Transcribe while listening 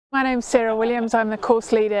My name's Sarah Williams. I'm the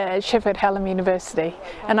course leader at Sheffield Hallam University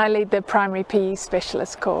and I lead the primary PE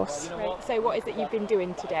specialist course. Great. So what is it you've been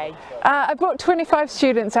doing today? I've brought 25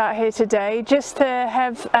 students out here today just to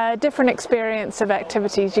have a different experience of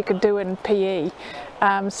activities you could do in PE.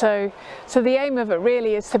 So the aim of it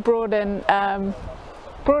really is to broaden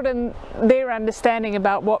their understanding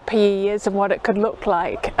about what PE is and what it could look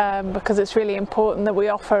like, because it's really important that we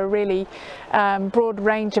offer a really broad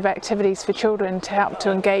range of activities for children to help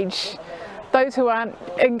to engage those who aren't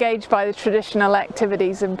engaged by the traditional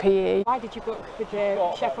activities in PE. Why did you book with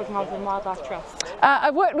the Sheffield Hallam Wildlife Trust?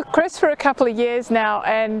 I've worked with Chris for a couple of years now,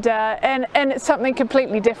 and it's something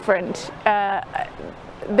completely different.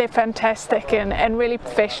 They're fantastic and really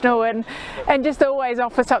professional and just always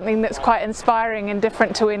offer something that's quite inspiring and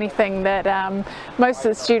different to anything that most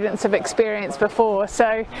of the students have experienced before.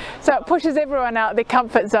 So it pushes everyone out of their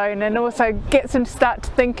comfort zone and also gets them to start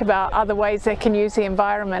to think about other ways they can use the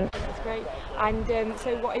environment. That's great. And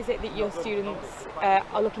so what is it that your students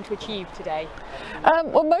are looking to achieve today?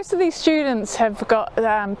 Well, most of these students have got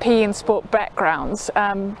PE and sport backgrounds,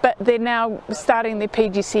 but they're now starting their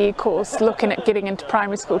PGCE course looking at getting into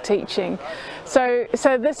primary school teaching. So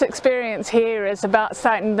this experience here is about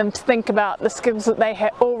starting them to think about the skills that they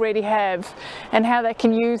already have and how they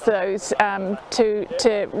can use those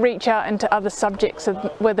to reach out into other subjects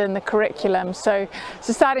within the curriculum. So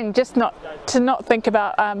starting just not think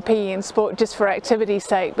about PE and sport just for activity's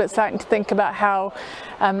sake, but starting to think about how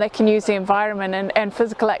they can use the environment and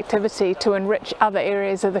physical activity to enrich other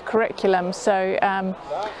areas of the curriculum. So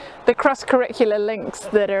the cross-curricular links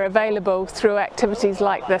that are available through activities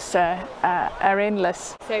like this are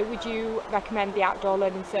endless. So would you recommend the outdoor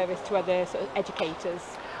learning service to other sort of educators?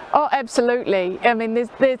 Oh, absolutely. I mean,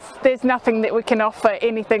 there's nothing that we can offer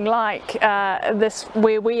anything like this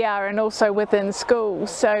where we are, and also within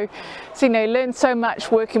schools. So you know, learn so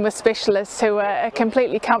much working with specialists who are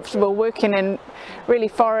completely comfortable working in really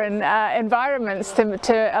foreign environments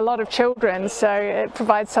to a lot of children. So it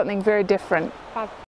provides something very different.